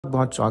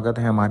बहुत स्वागत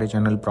है हमारे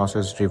चैनल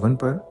प्रोसेस ड्रिवन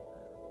पर।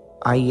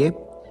 आइए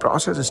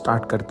प्रोसेस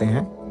स्टार्ट करते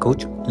हैं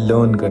कुछ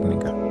लर्न करने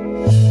का।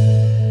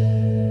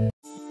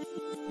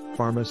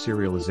 Pharma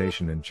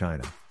serialization in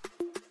China.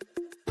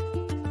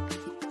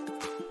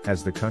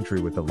 As the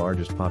country with the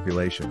largest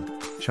population,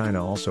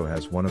 China also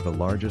has one of the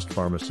largest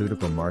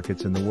pharmaceutical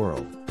markets in the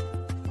world.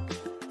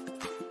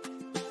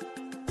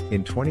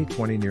 In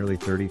 2020, nearly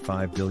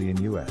 $35 billion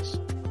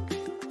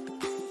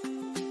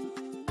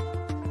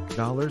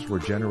dollars were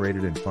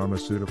generated in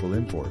pharmaceutical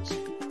imports,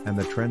 and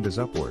the trend is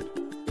upward.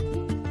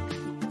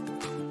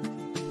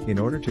 In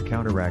order to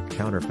counteract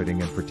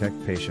counterfeiting and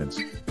protect patients,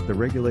 the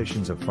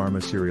regulations of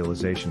pharma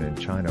serialization in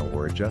China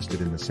were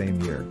adjusted in the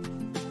same year.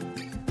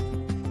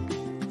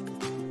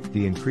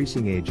 The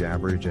increasing age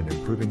average and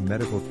improving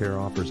medical care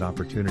offers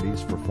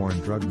opportunities for foreign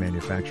drug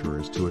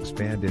manufacturers to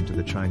expand into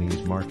the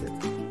Chinese market.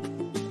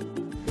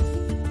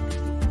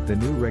 The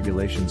new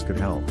regulations could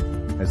help,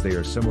 as they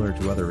are similar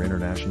to other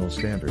international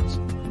standards.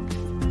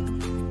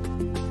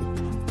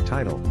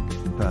 Title: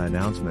 NMPA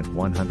Announcement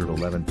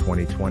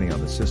 111/2020 on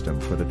the System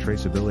for the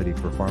Traceability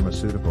for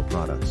Pharmaceutical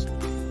Products.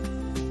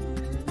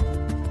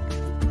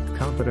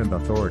 Competent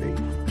Authority,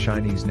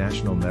 Chinese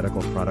National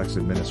Medical Products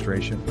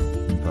Administration,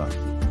 NMPA.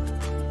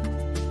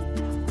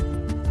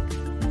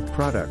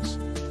 Products: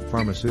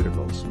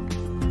 Pharmaceuticals.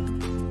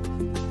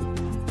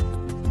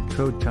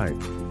 Code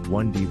Type: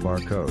 1D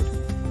Barcode,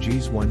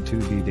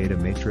 GS12D Data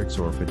Matrix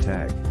or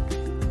FATAG.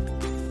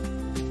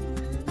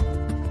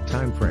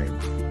 Time Frame: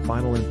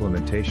 Final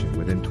implementation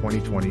within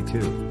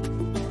 2022.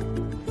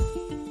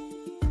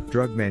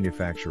 Drug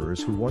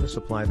manufacturers who want to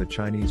supply the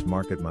Chinese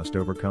market must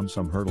overcome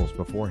some hurdles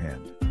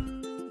beforehand.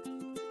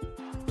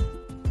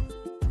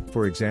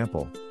 For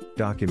example,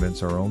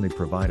 documents are only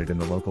provided in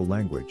the local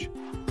language.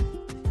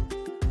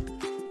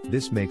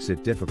 This makes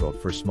it difficult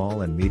for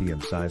small and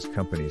medium-sized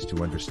companies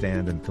to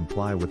understand and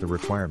comply with the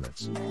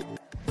requirements.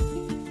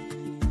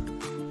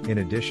 In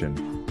addition,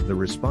 the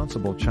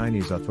responsible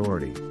Chinese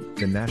authority,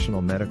 the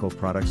National Medical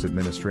Products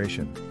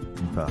Administration,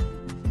 NMPA,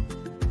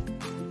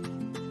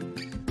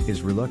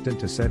 is reluctant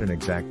to set an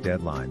exact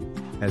deadline,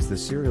 as the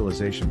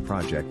serialization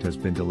project has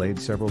been delayed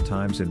several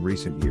times in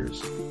recent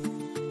years.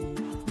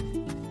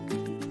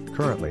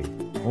 Currently,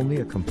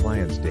 only a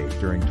compliance date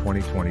during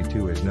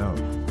 2022 is known.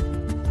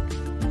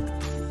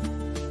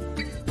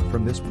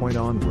 From this point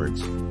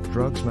onwards,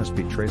 drugs must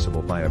be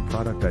traceable by a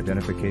product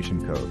identification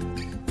code.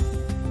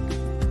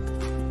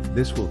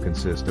 This will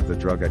consist of the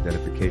drug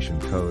identification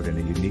code and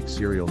a unique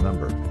serial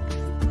number.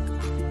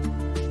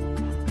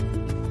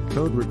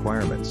 Code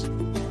requirements.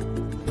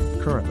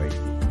 Currently,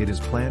 it is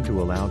planned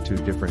to allow two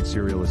different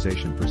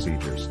serialization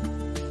procedures.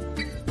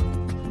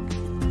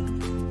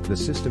 The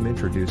system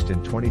introduced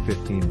in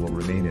 2015 will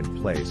remain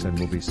in place and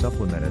will be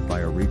supplemented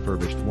by a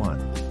refurbished one.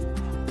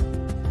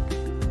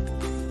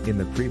 In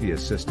the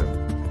previous system,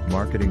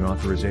 marketing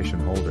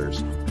authorization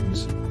holders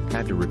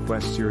had to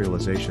request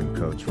serialization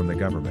codes from the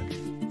government.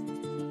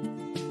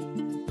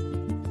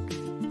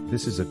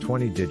 This is a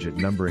 20-digit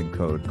numbering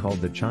code called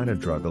the China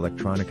Drug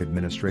Electronic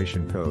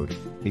Administration Code,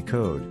 a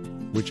code,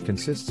 which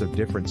consists of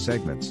different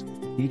segments,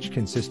 each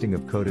consisting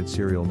of coded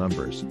serial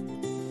numbers.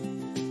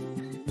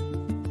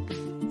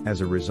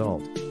 As a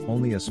result,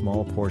 only a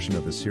small portion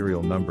of the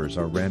serial numbers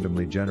are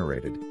randomly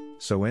generated,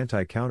 so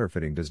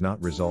anti-counterfeiting does not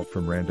result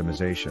from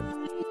randomization.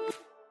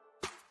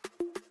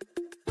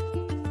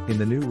 In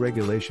the new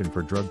regulation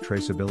for drug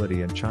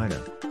traceability in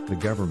China, the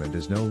government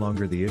is no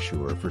longer the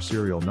issuer for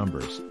serial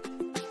numbers.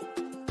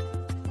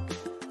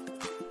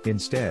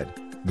 Instead,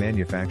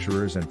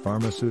 manufacturers and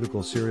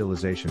pharmaceutical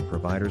serialization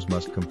providers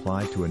must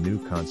comply to a new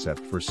concept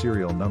for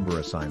serial number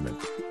assignment.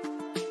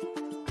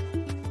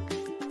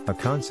 A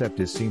concept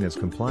is seen as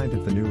compliant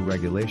if the new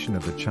regulation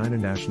of the China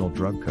National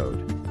Drug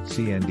Code,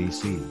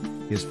 CNDC,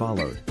 is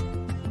followed.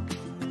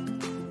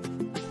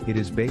 It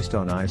is based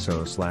on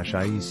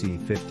ISO/IEC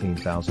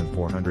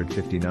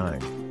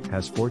 15459,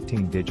 has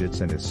 14 digits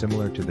and is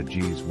similar to the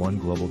GS1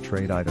 Global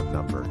Trade Item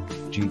Number,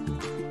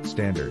 GTN,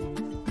 standard.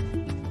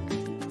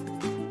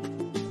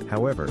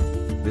 However,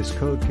 this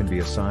code can be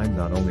assigned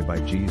not only by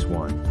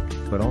GS1,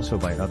 but also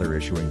by other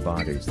issuing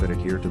bodies that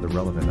adhere to the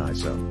relevant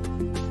ISO.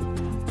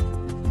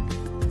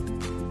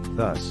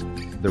 Thus,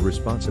 the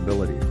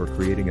responsibility for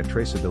creating a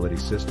traceability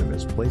system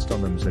is placed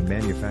on them and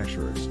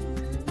manufacturers.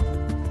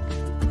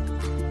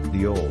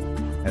 The old,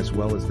 as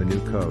well as the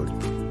new code,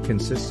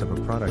 consists of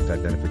a product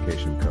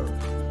identification code.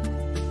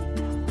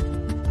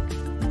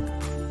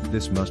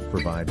 This must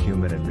provide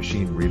human and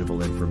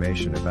machine-readable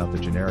information about the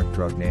generic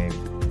drug name,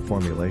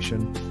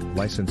 formulation,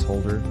 license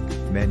holder,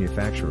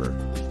 manufacturer,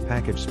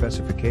 package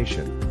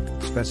specification,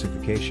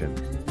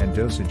 and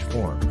dosage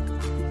form.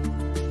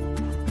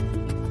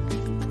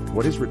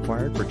 What is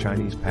required for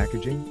Chinese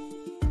packaging?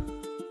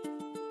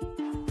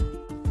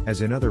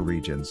 As in other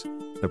regions,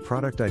 the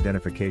product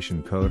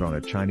identification code on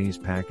a Chinese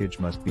package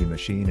must be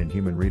machine and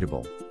human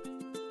readable.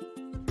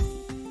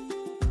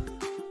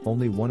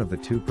 Only one of the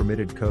two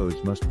permitted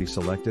codes must be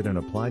selected and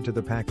applied to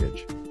the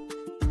package.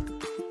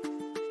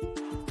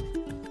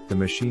 The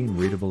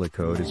machine-readable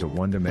code is a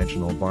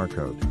one-dimensional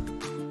barcode.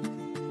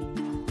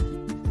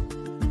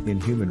 In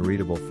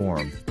human-readable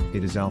form,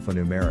 it is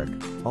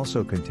alphanumeric,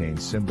 also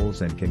contains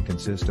symbols and can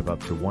consist of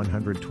up to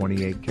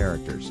 128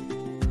 characters.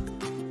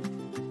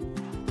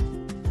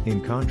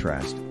 In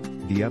contrast,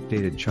 the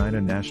updated China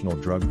National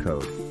Drug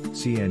Code,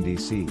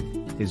 CNDC,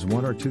 is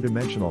one- or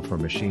two-dimensional for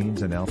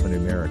machines and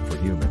alphanumeric for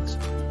humans.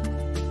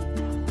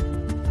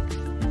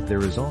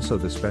 There is also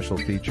the special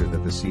feature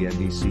that the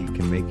CNDC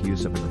can make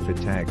use of a fit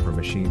tag for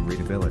machine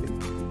readability.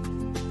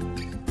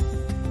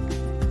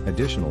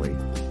 Additionally,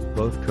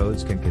 both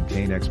codes can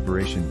contain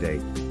expiration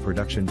date,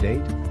 production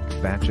date,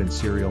 batch and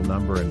serial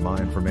number and MA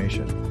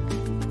information.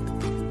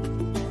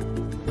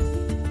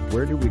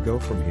 Where do we go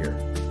from here?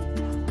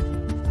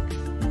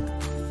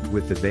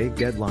 With the vague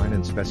deadline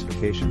and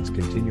specifications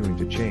continuing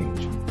to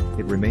change,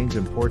 it remains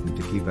important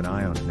to keep an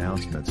eye on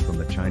announcements from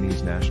the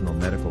Chinese National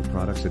Medical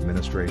Products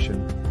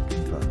Administration,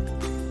 NMPA.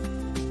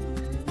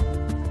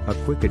 A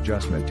quick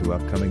adjustment to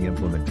upcoming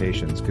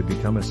implementations could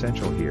become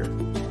essential here.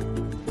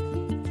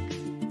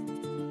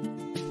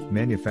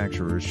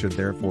 Manufacturers should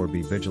therefore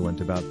be vigilant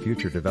about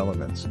future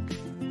developments.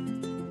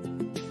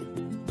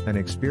 An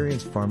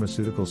experienced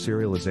pharmaceutical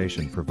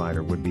serialization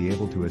provider would be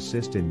able to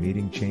assist in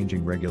meeting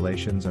changing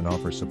regulations and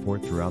offer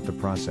support throughout the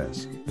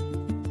process.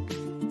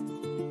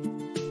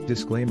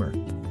 Disclaimer: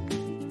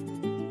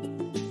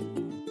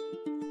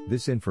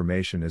 this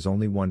information is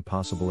only one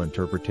possible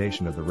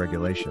interpretation of the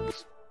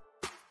regulations.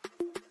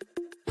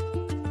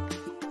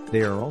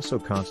 They are also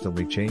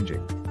constantly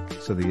changing,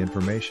 so the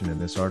information in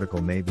this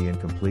article may be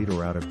incomplete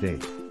or out of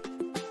date.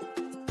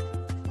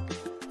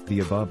 The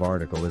above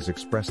article is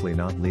expressly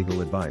not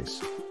legal advice.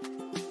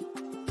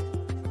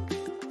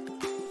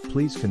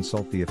 Please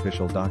consult the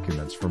official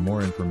documents for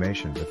more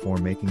information before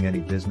making any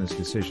business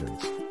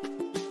decisions.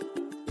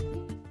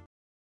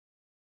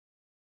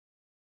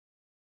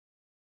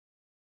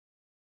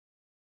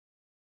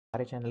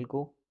 हमारे channel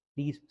को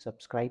please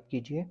subscribe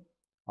कीजिए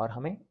और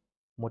हमें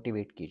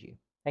motivate कीजिए।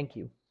 Thank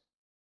you.